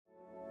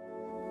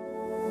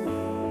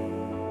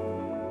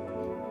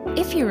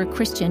If you're a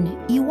Christian,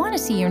 you want to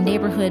see your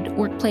neighborhood,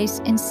 workplace,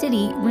 and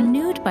city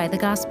renewed by the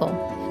gospel.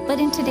 But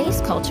in today's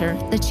culture,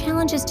 the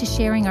challenges to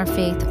sharing our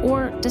faith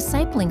or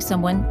discipling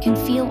someone can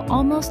feel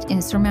almost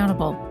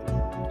insurmountable.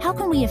 How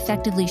can we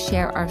effectively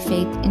share our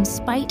faith in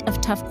spite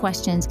of tough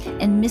questions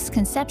and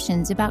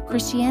misconceptions about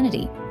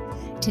Christianity?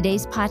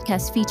 Today's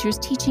podcast features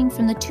teaching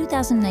from the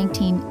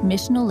 2019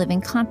 Missional Living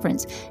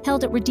Conference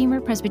held at Redeemer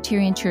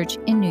Presbyterian Church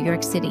in New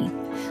York City.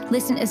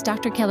 Listen as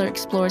Dr. Keller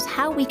explores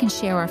how we can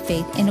share our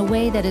faith in a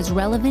way that is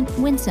relevant,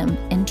 winsome,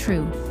 and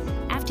true.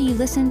 After you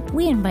listen,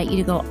 we invite you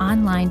to go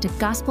online to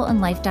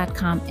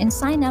gospelandlife.com and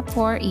sign up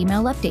for our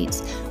email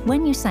updates.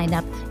 When you sign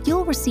up,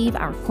 you'll receive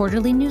our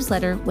quarterly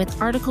newsletter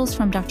with articles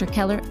from Dr.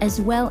 Keller as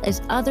well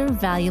as other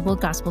valuable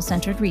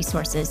gospel-centered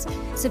resources.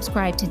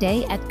 Subscribe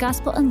today at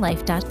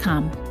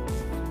gospelandlife.com.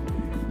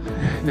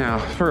 Now,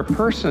 for a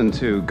person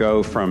to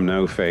go from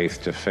no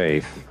faith to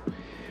faith,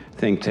 I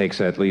think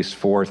takes at least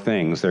four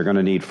things. They're going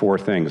to need four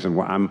things, and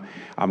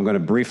I'm going to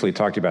briefly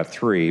talk to you about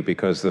three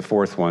because the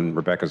fourth one,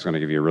 Rebecca's going to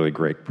give you a really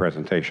great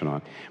presentation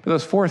on. But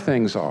those four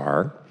things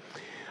are,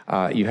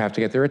 you have to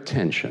get their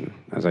attention.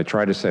 As I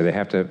try to say, they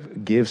have to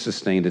give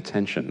sustained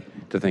attention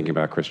to thinking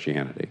about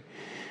Christianity.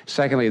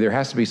 Secondly, there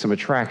has to be some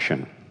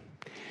attraction.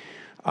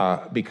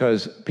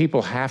 Because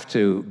people have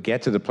to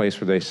get to the place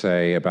where they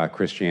say about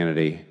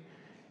Christianity,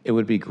 it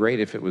would be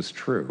great if it was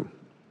true.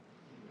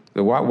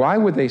 Why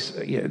would they?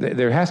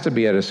 There has to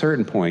be at a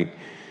certain point,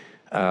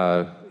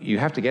 you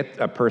have to get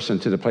a person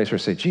to the place where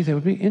they say, gee, that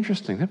would be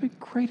interesting. That'd be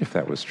great if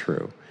that was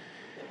true.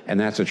 And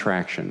that's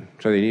attraction.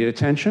 So they need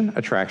attention,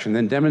 attraction,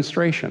 then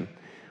demonstration,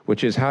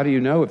 which is how do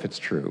you know if it's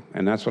true?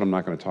 And that's what I'm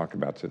not going to talk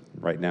about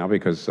right now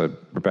because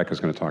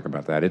Rebecca's going to talk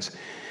about that.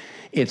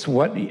 It's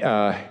what,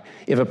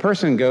 if a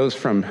person goes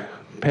from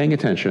paying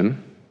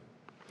attention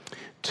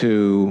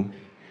to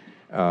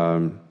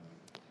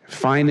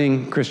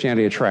finding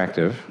Christianity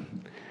attractive,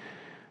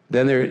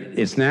 then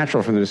it's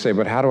natural for them to say,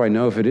 but how do I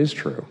know if it is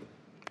true?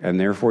 And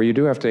therefore, you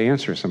do have to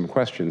answer some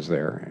questions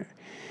there.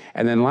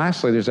 And then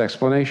lastly, there's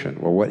explanation.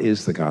 Well, what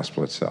is the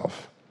gospel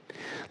itself?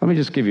 Let me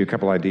just give you a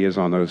couple ideas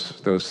on those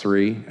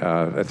three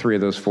of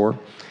those four.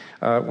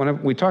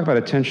 When we talk about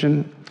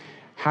attention,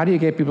 how do you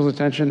get people's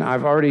attention?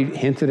 I've already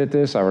hinted at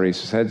this. I already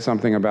said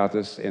something about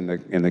this in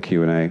the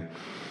Q&A.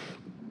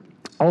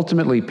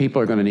 Ultimately,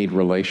 people are going to need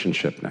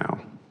relationship now.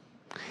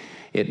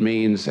 It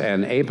means,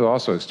 and Abe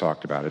also has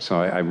talked about it,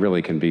 so I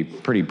really can be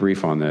pretty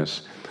brief on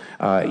this.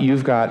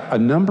 You've got a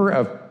number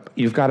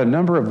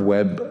of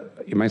web,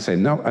 you might say,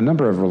 a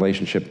number of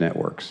relationship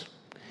networks.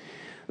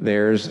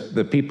 There's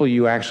the people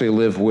you actually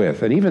live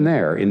with, and even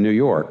there in New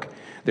York,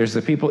 there's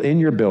the people in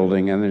your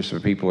building and there's the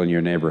people in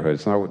your neighborhood.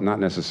 It's not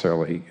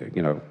necessarily,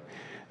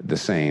 the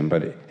same,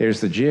 but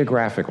there's the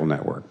geographical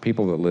network,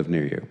 people that live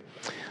near you.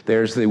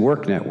 There's the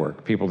work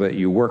network, people that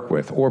you work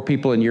with, or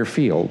people in your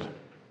field.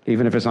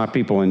 Even if it's not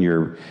people in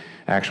your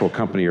actual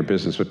company or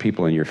business, but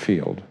people in your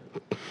field.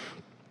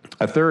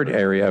 A third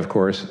area, of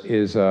course,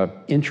 is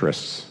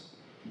interests.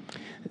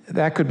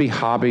 That could be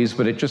hobbies,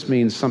 but it just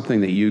means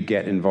something that you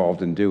get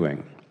involved in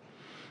doing.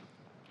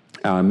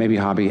 Maybe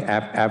hobby,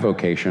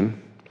 avocation.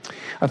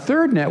 A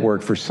third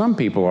network for some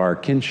people are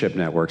kinship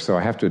networks, so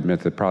I have to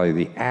admit that probably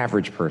the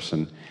average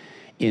person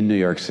in New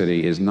York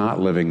City is not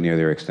living near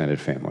their extended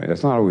family.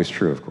 That's not always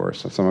true, of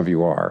course. Some of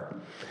you are.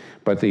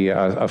 But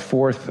a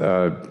fourth,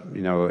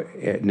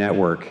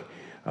 network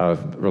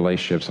of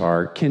relationships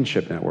are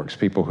kinship networks,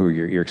 people who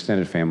your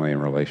extended family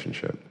in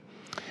relationship.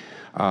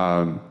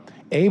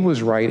 Abe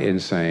was right in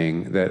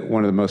saying that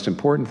one of the most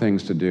important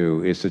things to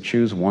do is to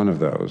choose one of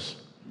those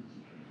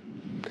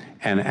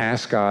and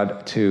ask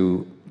God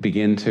to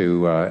begin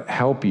to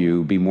help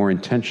you be more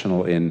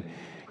intentional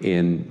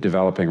in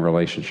developing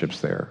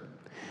relationships there.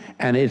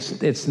 And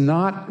it's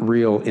not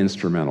real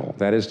instrumental.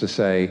 That is to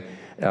say,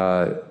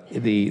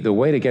 the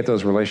way to get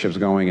those relationships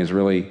going is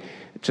really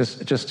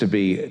just to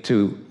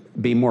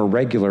be more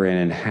regular and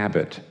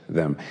inhabit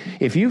them.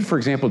 If you, for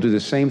example, do the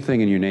same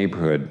thing in your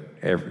neighborhood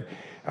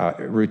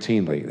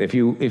routinely,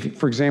 if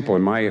for example,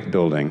 in my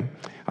building,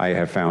 I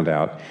have found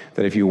out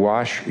that if you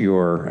wash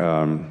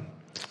your,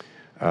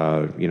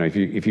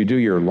 if you do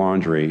your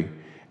laundry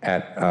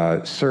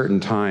at certain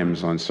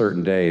times on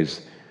certain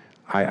days,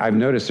 I've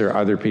noticed there are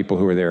other people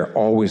who are there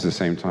always the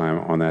same time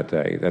on that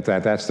day.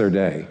 That's their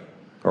day,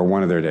 or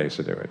one of their days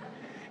to do it.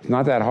 It's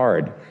not that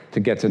hard to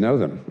get to know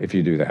them if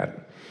you do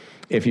that.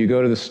 If you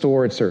go to the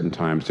store at certain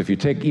times, if you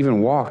take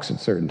even walks at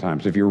certain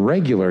times, if you're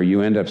regular,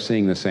 you end up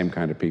seeing the same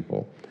kind of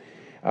people.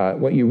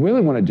 What you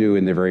really want to do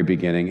in the very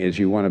beginning is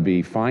you want to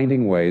be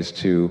finding ways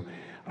to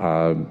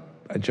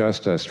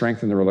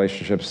strengthen the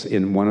relationships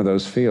in one of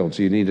those fields.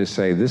 You need to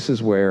say, this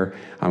is where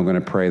I'm going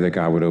to pray that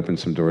God would open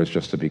some doors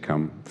just to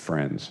become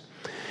friends.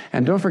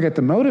 And don't forget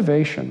the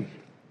motivation.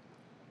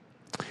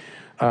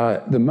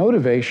 The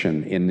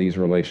motivation in these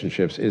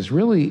relationships is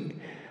really,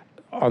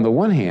 on the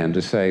one hand,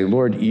 to say,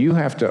 Lord, you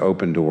have to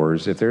open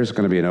doors. If there's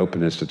going to be an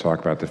openness to talk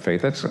about the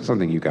faith, that's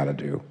something you got to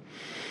do.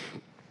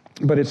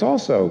 But it's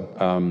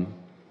also,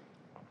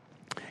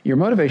 your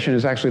motivation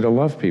is actually to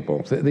love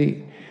people.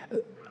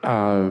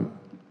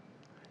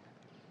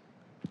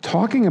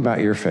 talking about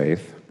your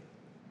faith,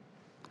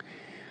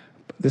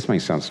 this may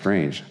sound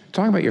strange,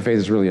 talking about your faith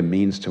is really a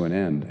means to an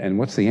end. And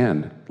what's the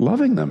end?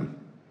 Loving them.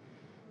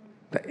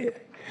 In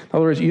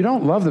other words, you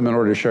don't love them in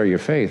order to share your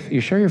faith. You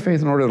share your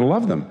faith in order to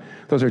love them.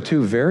 Those are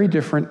two very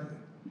different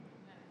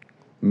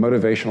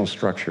motivational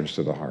structures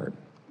to the heart.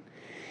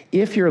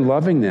 If you're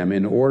loving them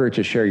in order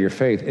to share your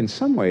faith, in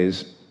some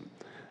ways,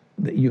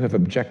 you have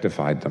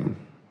objectified them.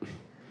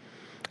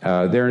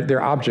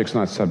 They're objects,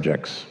 not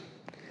subjects.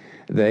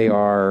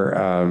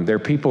 They're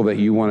people that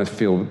you want to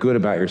feel good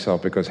about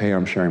yourself because, hey,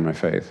 I'm sharing my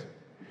faith.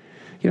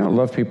 You don't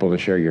love people to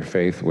share your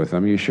faith with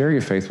them. You share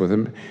your faith with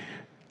them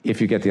if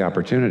you get the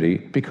opportunity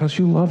because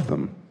you love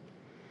them.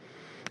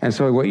 And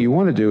so what you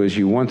want to do is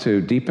you want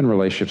to deepen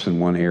relationships in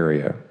one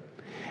area.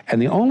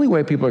 And the only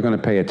way people are going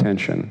to pay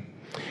attention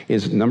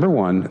is, number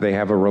one, they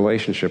have a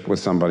relationship with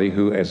somebody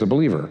who is a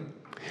believer.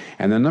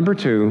 And then number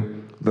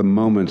two, the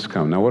moments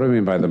come. Now, what do I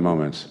mean by the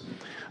moments?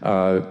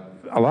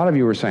 A lot of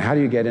you were saying, how do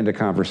you get into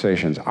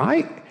conversations?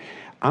 I'm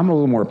a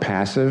little more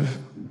passive,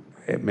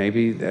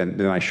 maybe,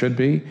 than I should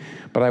be,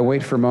 but I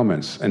wait for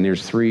moments. And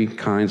there's three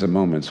kinds of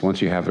moments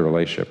once you have the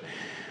relationship.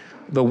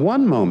 The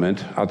one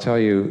moment, I'll tell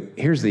you,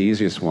 here's the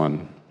easiest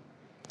one,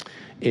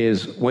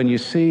 is when you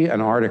see an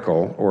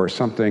article or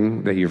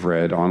something that you've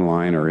read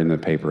online or in the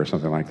paper or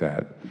something like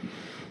that,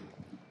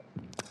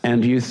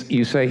 and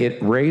you say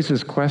it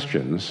raises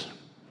questions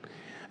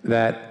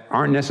that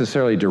aren't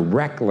necessarily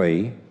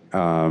directly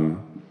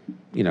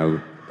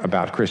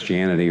about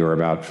Christianity or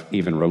about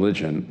even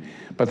religion,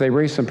 but they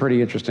raise some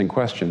pretty interesting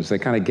questions. They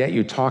kind of get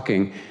you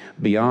talking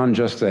beyond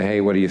just the,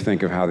 hey, what do you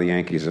think of how the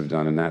Yankees have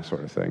done and that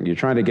sort of thing. You're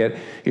trying to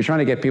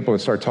get people to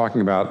start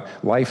talking about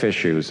life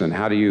issues and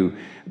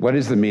what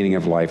is the meaning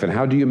of life and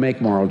how do you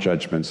make moral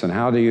judgments and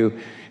how do you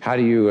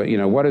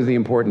what are the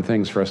important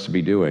things for us to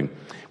be doing.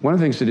 One of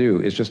the things to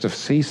do is just to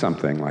see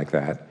something like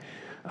that,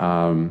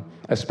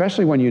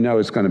 especially when you know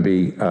it's going to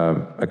be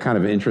a kind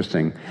of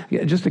interesting.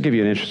 Just to give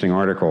you an interesting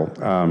article,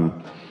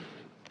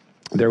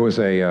 there was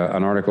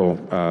an article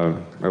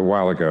a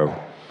while ago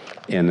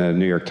in the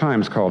New York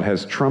Times called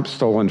 "Has Trump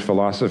Stolen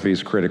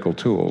Philosophy's Critical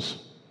Tools?"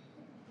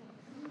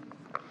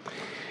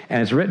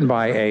 And it's written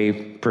by a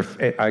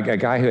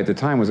guy who at the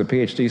time was a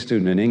PhD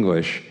student in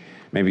English,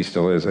 maybe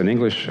still is, an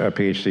English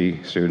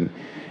PhD student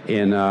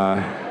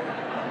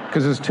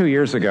because it's 2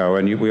 years ago,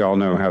 and we all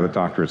know how the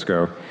doctorates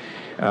go,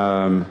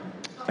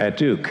 at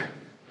Duke.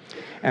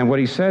 And what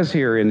he says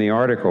here in the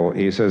article,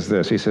 he says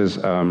this, he says,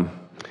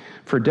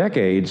 for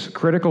decades,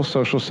 critical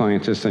social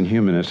scientists and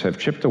humanists have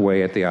chipped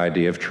away at the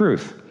idea of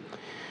truth.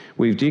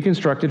 We've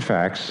deconstructed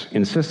facts,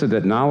 insisted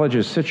that knowledge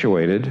is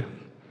situated,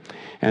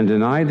 and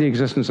denied the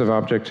existence of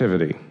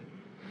objectivity.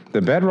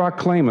 The bedrock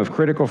claim of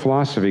critical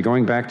philosophy,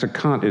 going back to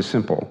Kant, is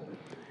simple.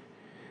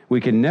 We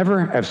can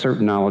never have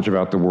certain knowledge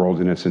about the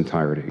world in its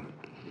entirety.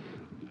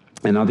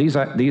 And now these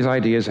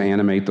ideas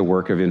animate the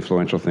work of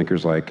influential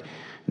thinkers like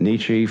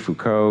Nietzsche,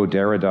 Foucault,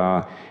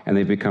 Derrida, and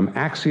they've become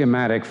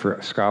axiomatic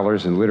for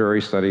scholars in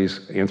literary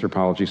studies,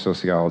 anthropology,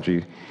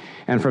 sociology.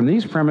 And from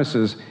these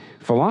premises,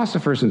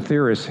 philosophers and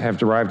theorists have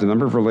derived a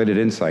number of related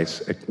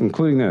insights,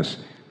 including this: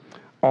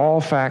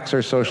 all facts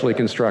are socially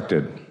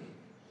constructed.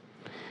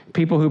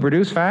 People who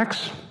produce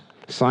facts,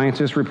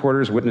 scientists,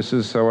 reporters,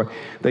 witnesses, so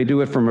they do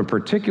it from a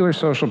particular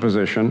social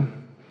position,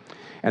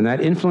 and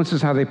that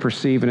influences how they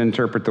perceive and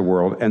interpret the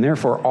world, and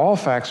therefore all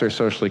facts are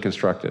socially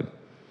constructed.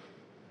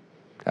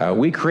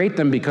 We create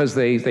them because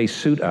they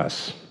suit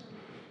us.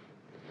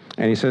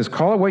 And he says,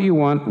 call it what you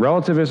want: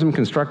 relativism,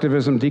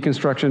 constructivism,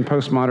 deconstruction,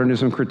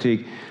 postmodernism,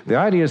 critique. The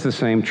idea is the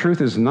same. Truth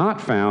is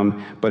not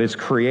found, but it's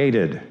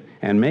created.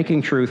 And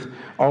making truth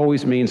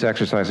always means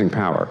exercising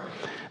power.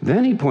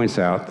 Then he points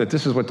out that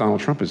this is what Donald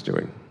Trump is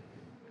doing.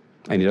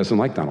 And he doesn't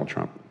like Donald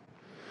Trump.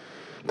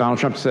 Donald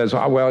Trump says,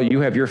 oh, well,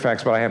 you have your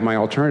facts, but I have my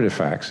alternative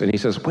facts. And he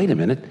says, wait a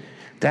minute,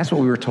 that's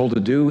what we were told to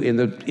do in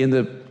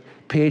the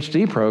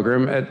PhD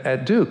program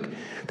at Duke.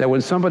 That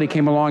when somebody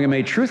came along and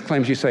made truth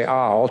claims, you say,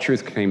 all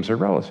truth claims are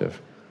relative.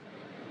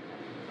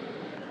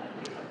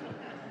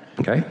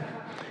 Okay?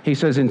 He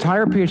says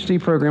entire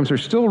PhD programs are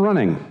still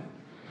running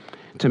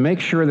to make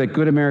sure that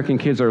good American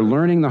kids are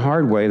learning the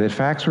hard way that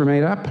facts were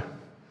made up,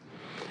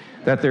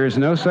 that there's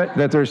no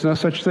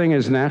such thing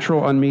as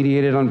natural,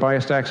 unmediated,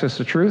 unbiased access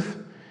to truth,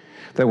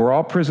 that we're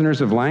all prisoners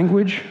of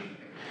language,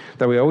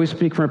 that we always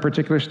speak from a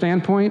particular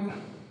standpoint.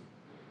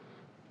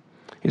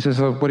 He says,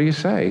 so what do you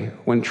say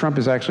when Trump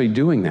is actually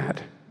doing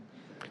that?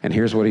 And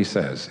here's what he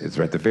says. It's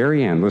right at the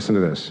very end. Listen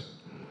to this.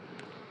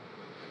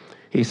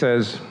 He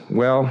says,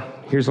 well,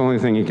 here's the only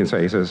thing he can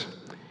say. He says,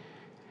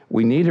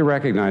 we need to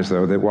recognize,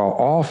 though, that while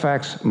all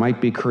facts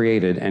might be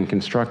created and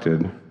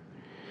constructed,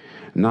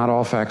 not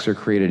all facts are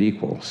created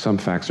equal. Some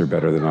facts are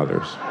better than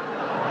others.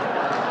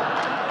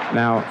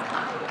 Now,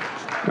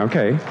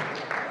 okay.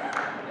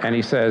 And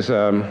he says,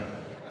 now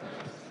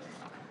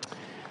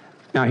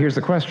here's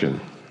the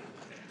question.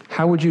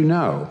 How would you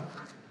know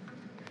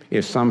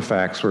if some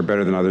facts were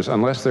better than others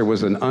unless there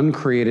was an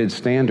uncreated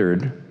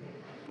standard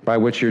by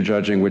which you're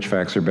judging which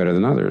facts are better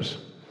than others?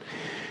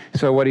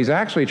 So what he's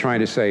actually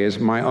trying to say is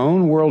my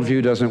own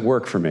worldview doesn't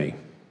work for me.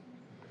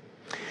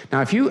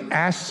 Now, if you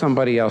ask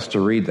somebody else to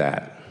read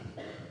that,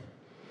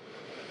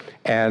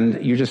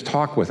 and you just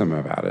talk with them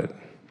about it,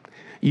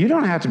 you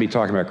don't have to be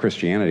talking about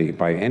Christianity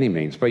by any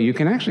means, but you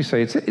can actually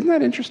say, isn't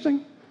that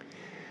interesting?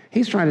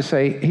 He's trying to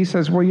say, he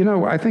says,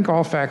 well, I think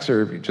all facts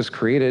are just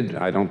created.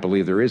 I don't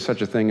believe there is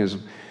such a thing as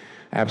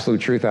absolute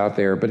truth out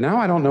there, but now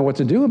I don't know what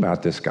to do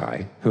about this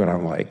guy who I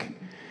don't like.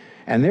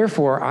 And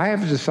therefore, I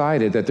have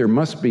decided that there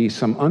must be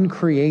some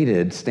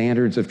uncreated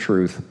standards of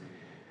truth,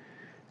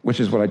 which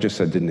is what I just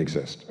said didn't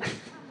exist.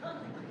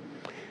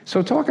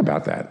 So talk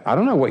about that. I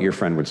don't know what your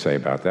friend would say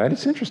about that.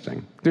 It's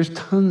interesting. There's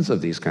tons of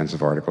these kinds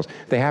of articles.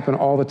 They happen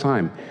all the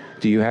time.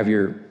 Do you have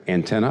your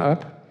antenna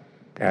up?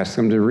 Ask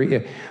them to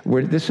read.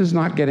 This is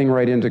not getting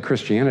right into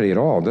Christianity at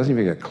all. It doesn't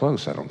even get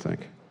close, I don't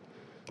think.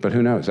 But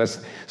who knows?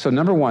 So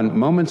number one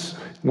moment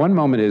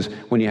is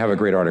when you have a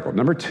great article.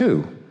 Number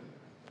two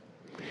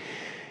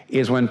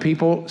is when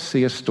people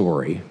see a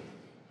story.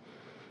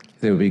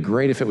 It would be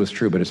great if it was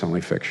true, but it's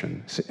only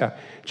fiction.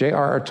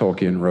 J.R.R.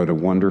 Tolkien wrote a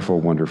wonderful,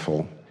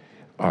 wonderful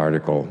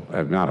article,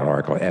 not an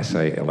article,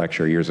 essay, a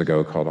lecture years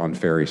ago called On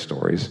Fairy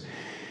Stories.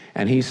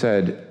 And he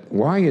said,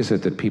 why is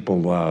it that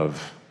people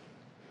love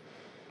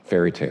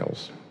fairy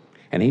tales?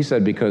 And he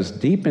said, because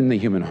deep in the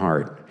human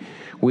heart,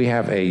 we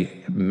have a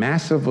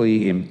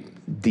massively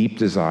deep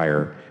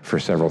desire for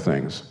several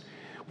things.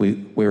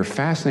 We're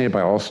fascinated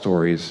by all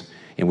stories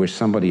in which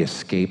somebody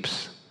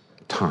escapes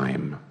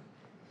time,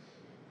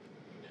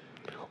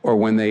 or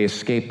when they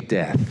escape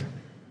death,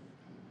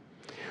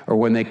 or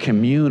when they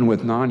commune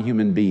with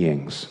non-human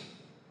beings,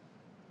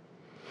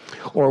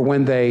 or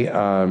when they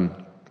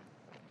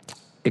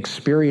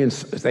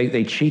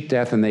they cheat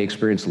death and they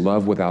experience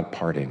love without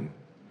parting,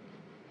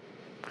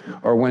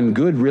 or when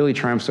good really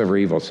triumphs over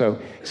evil. So,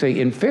 say,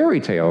 in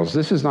fairy tales,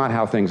 this is not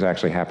how things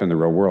actually happen in the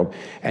real world,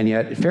 and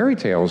yet fairy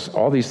tales,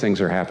 all these things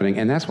are happening,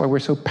 and that's why we're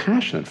so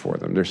passionate for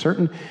them. There's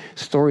certain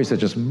stories that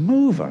just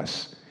move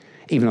us,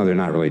 even though they're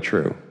not really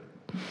true.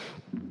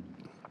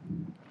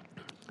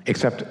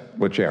 Except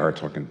what J.R.R.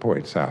 Tolkien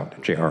points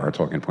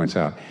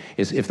out,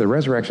 is if the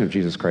resurrection of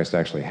Jesus Christ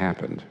actually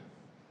happened,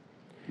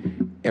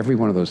 every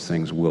one of those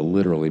things will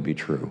literally be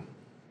true.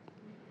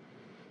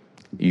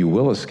 You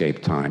will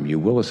escape time, you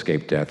will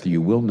escape death,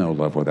 you will know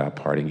love without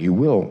parting, you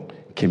will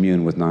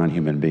commune with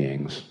non-human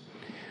beings.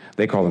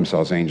 They call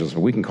themselves angels,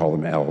 but we can call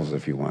them elves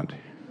if you want.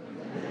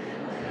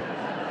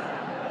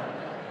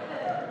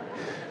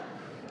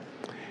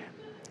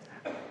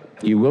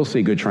 You will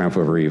see good triumph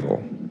over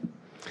evil.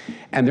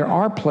 And there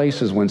are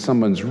places when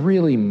someone's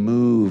really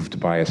moved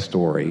by a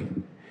story,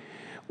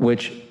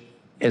 which,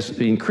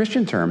 in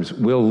Christian terms,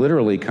 will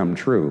literally come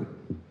true.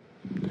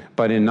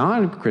 But in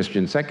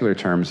non-Christian, secular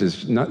terms,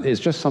 is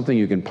just something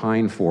you can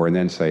pine for and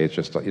then say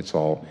it's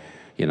all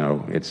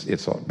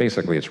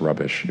basically it's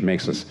rubbish. It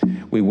makes us,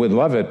 we would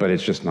love it, but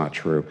it's just not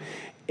true.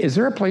 Is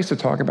there a place to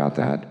talk about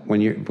that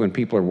when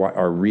people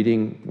are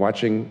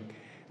watching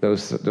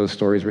those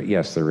stories?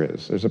 Yes, there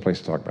is. There's a place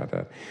to talk about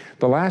that.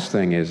 The last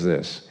thing is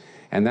this.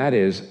 And that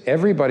is,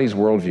 everybody's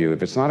worldview,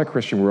 if it's not a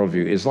Christian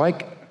worldview, is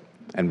like,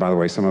 and by the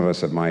way, some of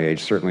us at my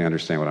age certainly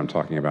understand what I'm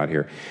talking about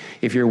here.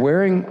 If you're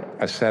wearing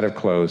a set of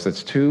clothes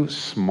that's too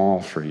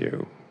small for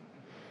you,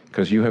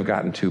 because you have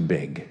gotten too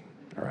big,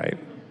 all right,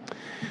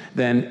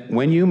 then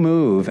when you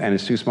move and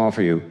it's too small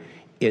for you,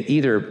 it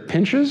either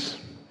pinches,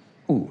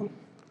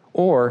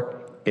 or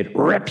it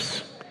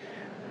rips.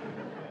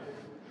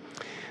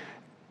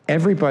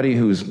 Everybody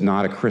who's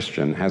not a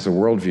Christian has a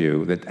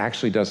worldview that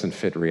actually doesn't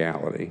fit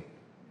reality.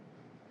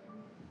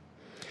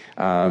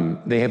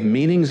 They have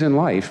meanings in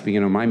life.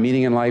 My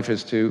meaning in life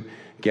is to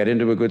get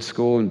into a good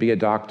school and be a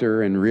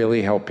doctor and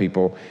really help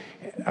people.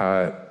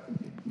 But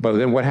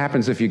then what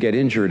happens if you get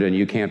injured and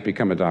you can't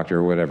become a doctor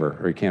or whatever,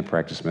 or you can't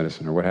practice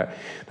medicine or what have you?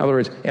 In other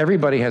words,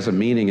 everybody has a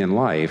meaning in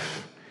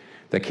life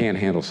that can't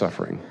handle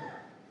suffering.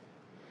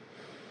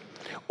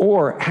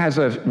 Or has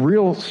a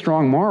real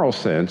strong moral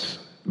sense,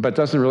 but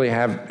doesn't really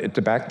have it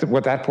to back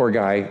what that poor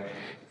guy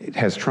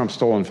has Trump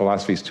stolen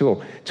philosophy's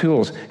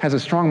tools, has a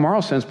strong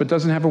moral sense, but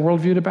doesn't have a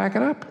worldview to back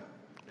it up.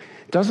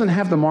 Doesn't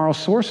have the moral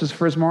sources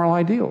for his moral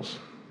ideals.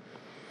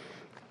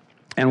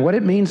 And what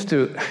it means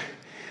to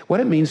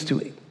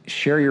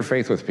share your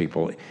faith with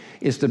people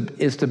is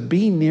to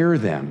be near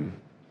them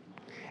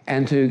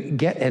and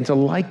to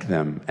like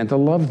them and to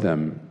love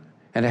them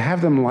and to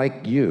have them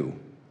like you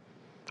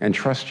and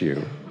trust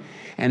you.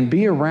 And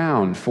be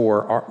around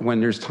when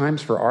there's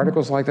times for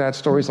articles like that,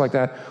 stories like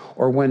that,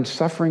 or when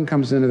suffering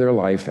comes into their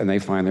life and they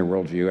find their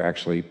worldview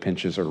actually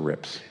pinches or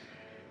rips.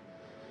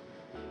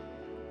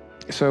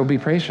 So be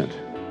patient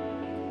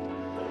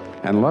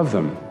and love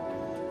them.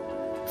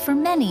 For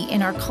many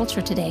in our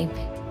culture today,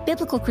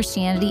 biblical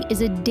Christianity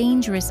is a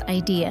dangerous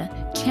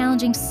idea,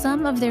 challenging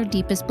some of their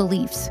deepest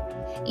beliefs.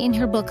 In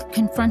her book,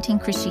 Confronting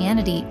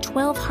Christianity,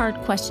 12 Hard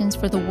Questions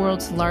for the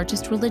World's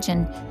Largest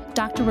Religion,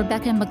 Dr.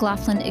 Rebecca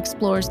McLaughlin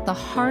explores the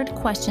hard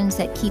questions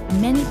that keep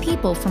many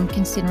people from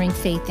considering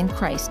faith in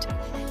Christ,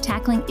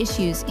 tackling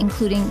issues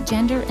including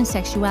gender and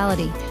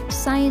sexuality,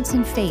 science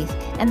and faith,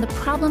 and the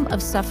problem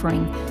of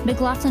suffering.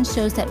 McLaughlin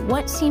shows that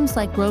what seems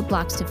like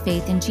roadblocks to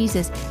faith in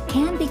Jesus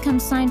can become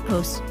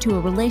signposts to a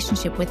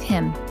relationship with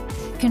Him.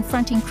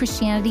 Confronting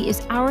Christianity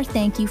is our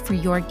thank you for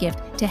your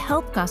gift to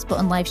help Gospel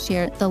in Life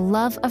share the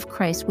love of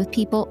Christ with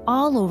people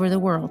all over the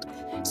world.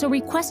 So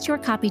request your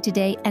copy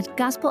today at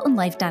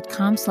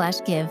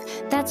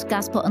gospelinlife.com/give. That's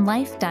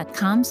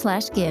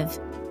gospelinlife.com/give.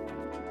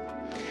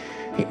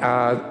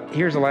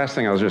 Here's the last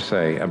thing I'll just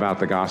say about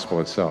the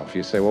gospel itself.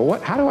 You say, well,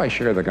 how do I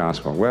share the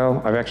gospel?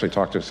 Well, I've actually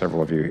talked to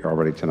several of you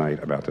already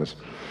tonight about this.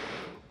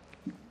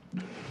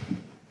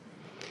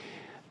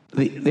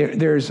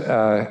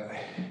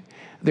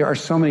 There are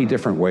so many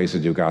different ways to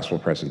do gospel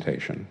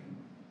presentation.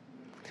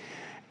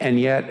 And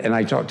yet, and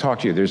I talk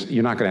to you,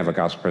 you're not going to have a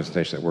gospel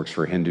presentation that works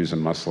for Hindus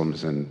and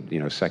Muslims and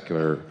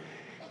secular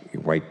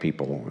white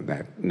people.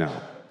 No.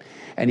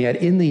 And yet,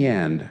 in the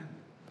end,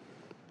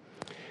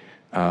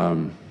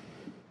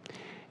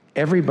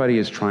 everybody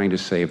is trying to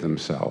save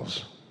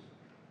themselves.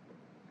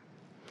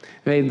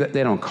 They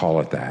don't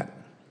call it that.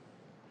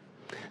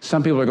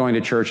 Some people are going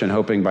to church and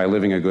hoping by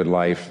living a good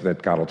life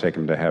that God will take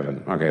them to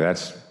heaven. Okay,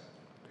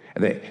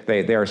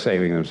 they are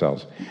saving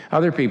themselves.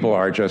 Other people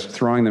are just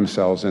throwing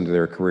themselves into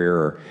their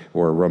career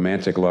or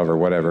romantic love or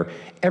whatever.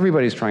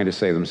 Everybody's trying to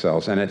save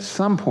themselves, and at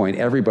some point,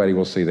 everybody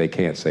will see they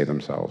can't save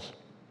themselves.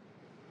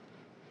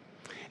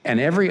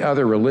 And every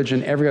other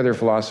religion, every other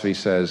philosophy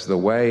says the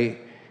way,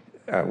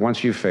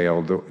 once you've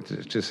failed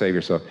to save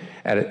yourself,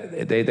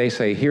 they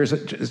say,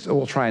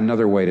 we'll try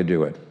another way to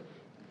do it,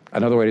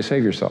 another way to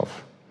save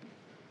yourself.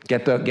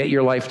 Get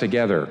your life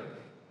together,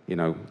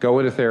 go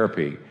into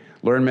therapy,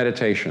 learn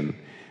meditation,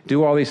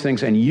 do all these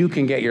things, and you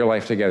can get your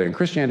life together. And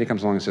Christianity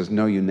comes along and says,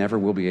 no, you never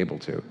will be able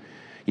to.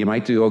 You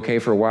might do okay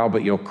for a while,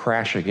 but you'll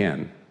crash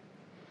again.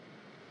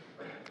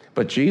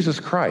 But Jesus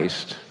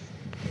Christ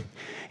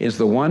is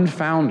the one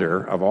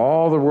founder of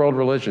all the world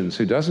religions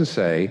who doesn't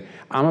say,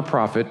 I'm a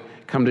prophet,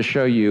 come to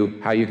show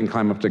you how you can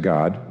climb up to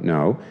God.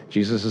 No,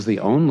 Jesus is the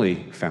only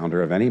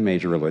founder of any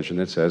major religion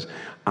that says,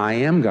 I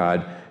am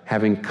God,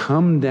 having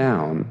come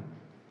down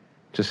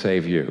to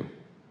save you.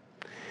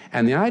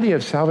 And the idea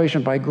of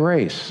salvation by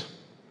grace,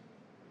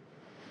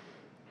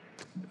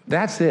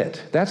 that's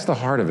it. That's the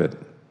heart of it.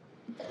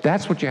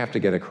 That's what you have to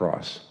get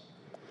across.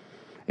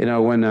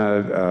 When,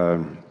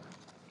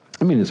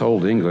 it's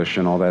Old English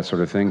and all that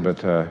sort of thing,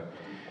 but,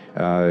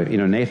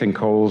 Nathan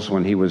Coles,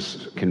 when he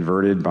was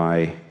converted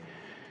by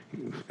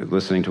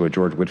listening to a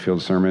George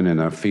Whitefield sermon in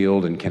a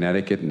field in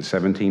Connecticut in the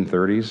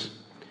 1730s,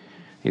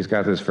 he's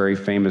got this very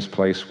famous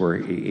place where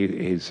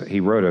he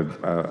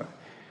wrote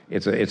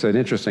it's an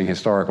interesting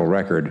historical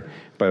record,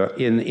 but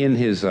in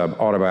his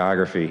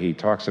autobiography, he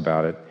talks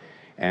about it,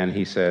 and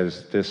he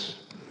says,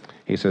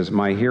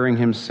 my hearing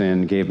him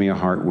sin gave me a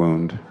heart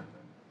wound,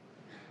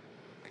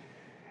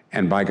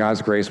 and by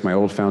God's grace, my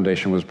old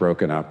foundation was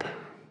broken up,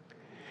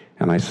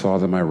 and I saw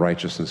that my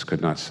righteousness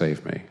could not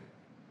save me.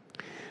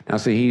 Now,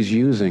 see, he's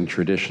using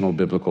traditional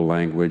biblical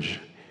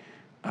language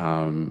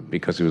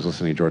because he was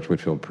listening to George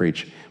Whitefield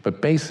preach,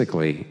 but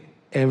basically,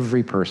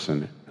 every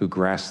person who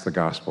grasps the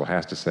gospel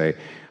has to say,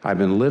 I've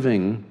been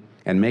living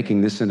and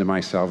making this into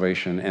my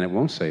salvation, and it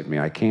won't save me.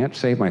 I can't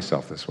save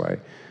myself this way.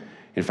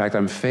 In fact,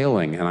 I'm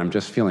failing, and I'm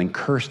just feeling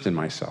cursed in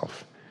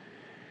myself.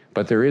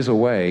 But there is a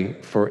way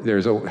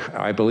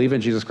I believe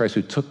in Jesus Christ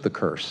who took the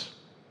curse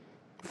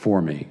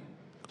for me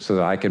so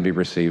that I can be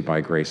received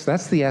by grace.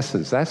 That's the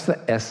essence. That's the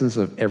essence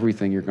of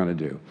everything you're going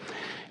to do.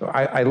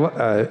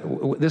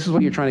 This is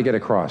what you're trying to get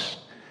across.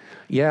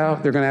 Yeah,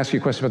 they're going to ask you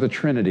questions about the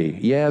Trinity.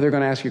 Yeah, they're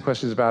going to ask you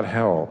questions about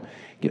hell.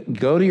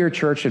 Go to your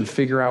church and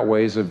figure out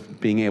ways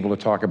of being able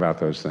to talk about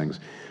those things.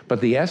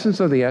 But the essence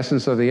of the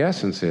essence of the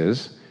essence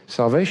is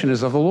salvation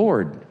is of the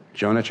Lord.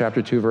 Jonah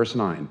chapter 2, verse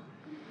 9.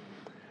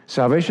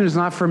 Salvation is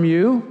not from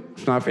you.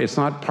 It's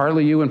not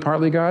partly you and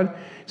partly God.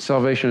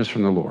 Salvation is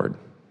from the Lord.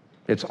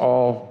 It's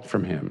all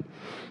from Him.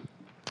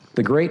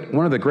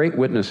 One of the great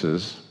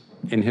witnesses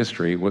in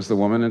history was the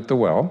woman at the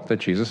well that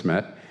Jesus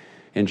met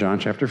in John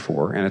chapter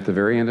 4. And at the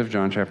very end of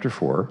John chapter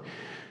 4,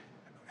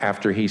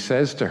 after he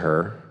says to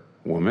her,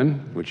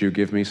 woman, would you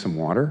give me some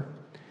water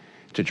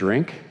to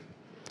drink?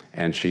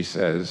 And he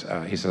says,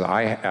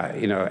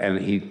 and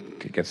he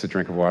gets a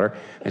drink of water.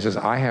 And he says,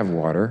 I have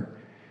water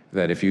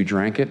that if you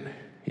drank it,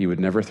 you would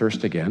never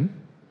thirst again.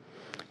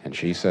 And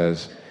she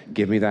says,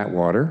 give me that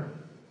water.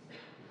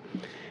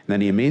 And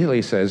then he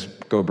immediately says,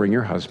 go bring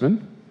your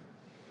husband.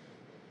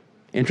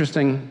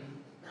 Interesting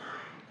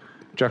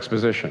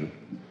juxtaposition.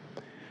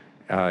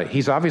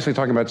 He's obviously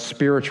talking about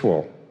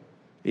spiritual,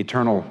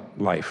 eternal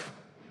life.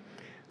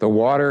 The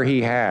water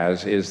he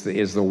has is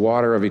the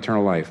water of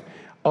eternal life.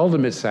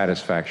 Ultimate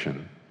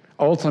satisfaction,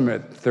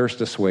 ultimate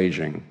thirst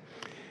assuaging,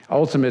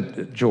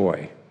 ultimate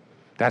joy.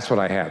 That's what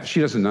I have.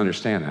 She doesn't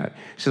understand that.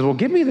 She says, well,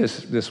 give me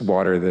this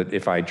water that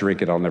if I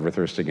drink it, I'll never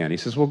thirst again. He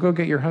says, well, go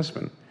get your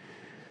husband.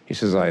 He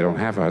says, I don't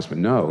have a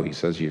husband. No, he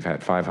says, you've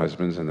had 5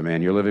 husbands, and the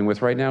man you're living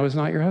with right now is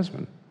not your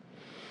husband.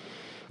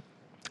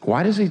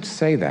 Why does he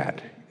say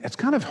that? It's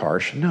kind of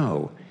harsh.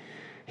 No.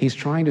 He's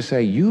trying to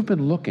say, you've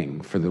been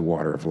looking for the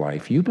water of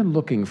life. You've been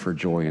looking for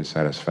joy and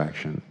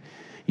satisfaction.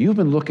 You've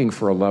been looking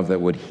for a love that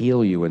would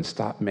heal you and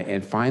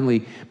and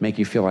finally make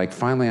you feel like,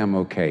 finally I'm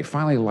okay.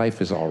 Finally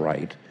life is all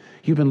right.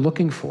 You've been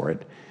looking for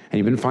it, and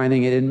you've been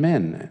finding it in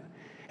men.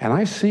 And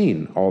I've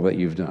seen all that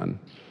you've done.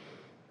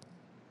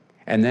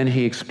 And then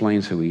he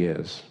explains who he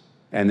is.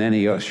 And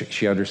then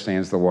she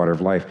understands the water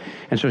of life.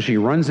 And so she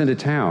runs into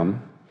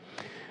town,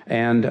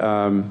 and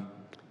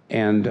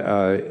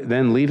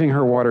then leaving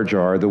her water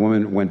jar, the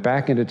woman went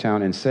back into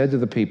town and said to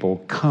the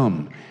people,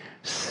 come,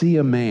 see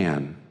a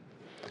man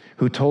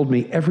who told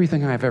me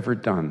everything I've ever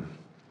done.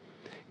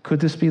 Could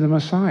this be the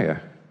Messiah?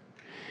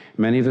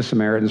 Many of the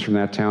Samaritans from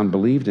that town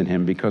believed in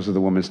him because of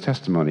the woman's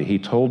testimony. He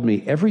told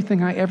me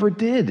everything I ever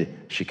did,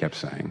 she kept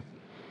saying.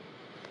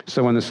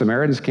 So when the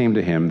Samaritans came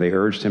to him, they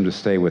urged him to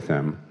stay with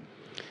them.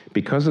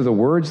 Because of the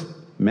words,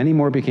 many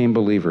more became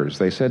believers.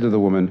 They said to the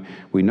woman,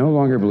 we no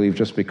longer believe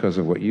just because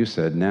of what you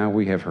said. Now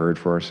we have heard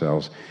for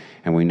ourselves,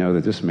 and we know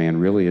that this man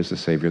really is the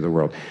Savior of the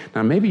world.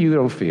 Now, maybe you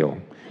don't feel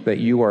that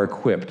you are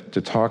equipped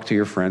to talk to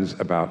your friends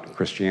about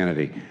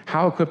Christianity.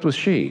 How equipped was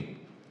she?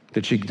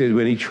 Did she do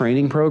any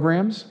training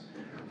programs?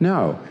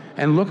 No.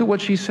 And look at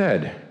what she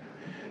said.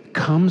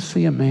 Come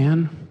see a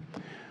man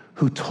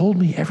who told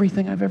me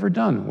everything I've ever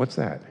done. What's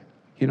that?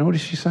 You know what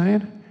she's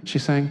saying?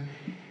 She's saying,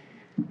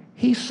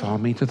 he saw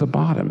me to the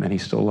bottom and he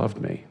still loved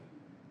me.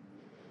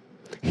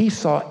 He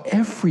saw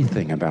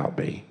everything about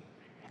me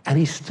and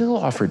he still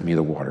offered me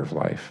the water of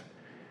life.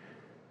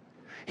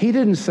 He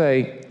didn't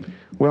say,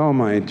 well,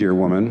 my dear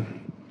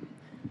woman,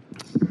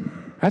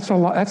 that's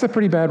a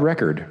pretty bad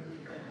record.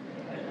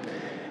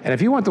 And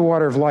if you want the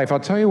water of life, I'll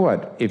tell you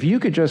what, if you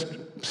could just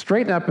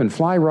straighten up and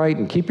fly right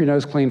and keep your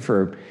nose clean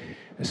for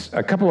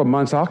a couple of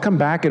months, I'll come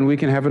back and we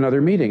can have another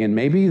meeting, and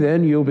maybe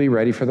then you'll be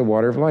ready for the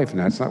water of life. And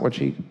that's not what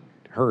she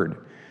heard.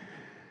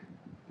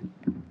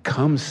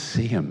 Come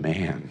see a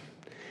man.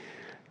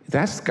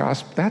 That's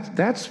gospel.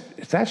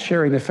 That's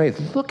sharing the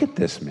faith. Look at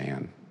this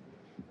man.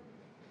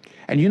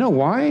 And you know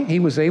why he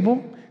was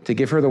able to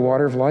give her the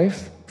water of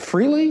life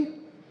freely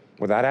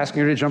without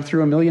asking her to jump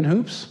through a million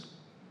hoops?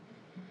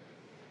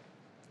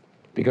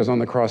 Because on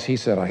the cross, he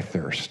said, I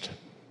thirst.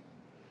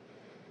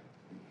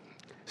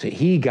 See,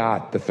 he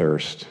got the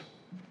thirst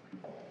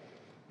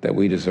that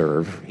we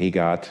deserve. He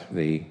got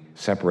the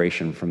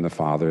separation from the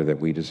Father that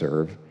we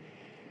deserve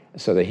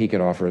so that he could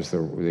offer us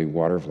the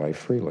water of life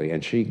freely.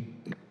 And she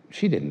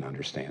didn't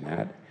understand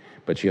that,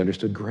 but she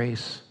understood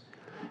grace.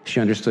 She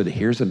understood,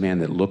 here's a man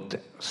that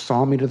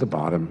saw me to the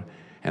bottom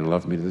and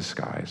loved me to the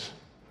skies.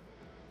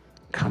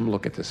 Come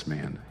look at this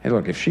man. Hey,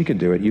 look, if she could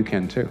do it, you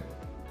can too.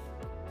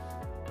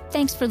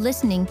 Thanks for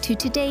listening to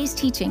today's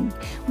teaching.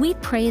 We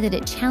pray that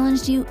it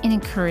challenged you and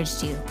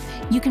encouraged you.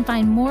 You can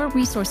find more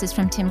resources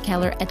from Tim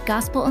Keller at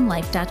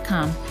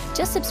gospelandlife.com.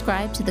 Just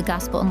subscribe to the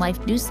Gospel and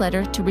Life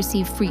newsletter to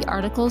receive free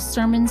articles,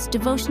 sermons,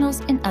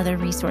 devotionals, and other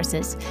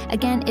resources.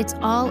 Again, it's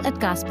all at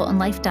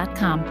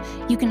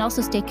gospelandlife.com. You can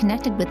also stay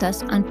connected with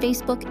us on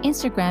Facebook,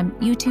 Instagram,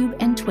 YouTube,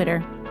 and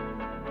Twitter.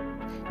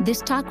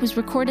 This talk was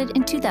recorded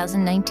in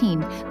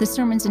 2019. The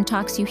sermons and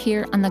talks you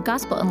hear on the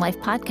Gospel and Life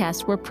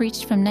podcast were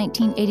preached from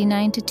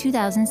 1989 to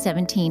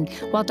 2017,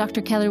 while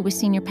Dr. Keller was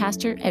senior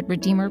pastor at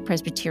Redeemer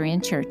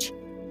Presbyterian Church.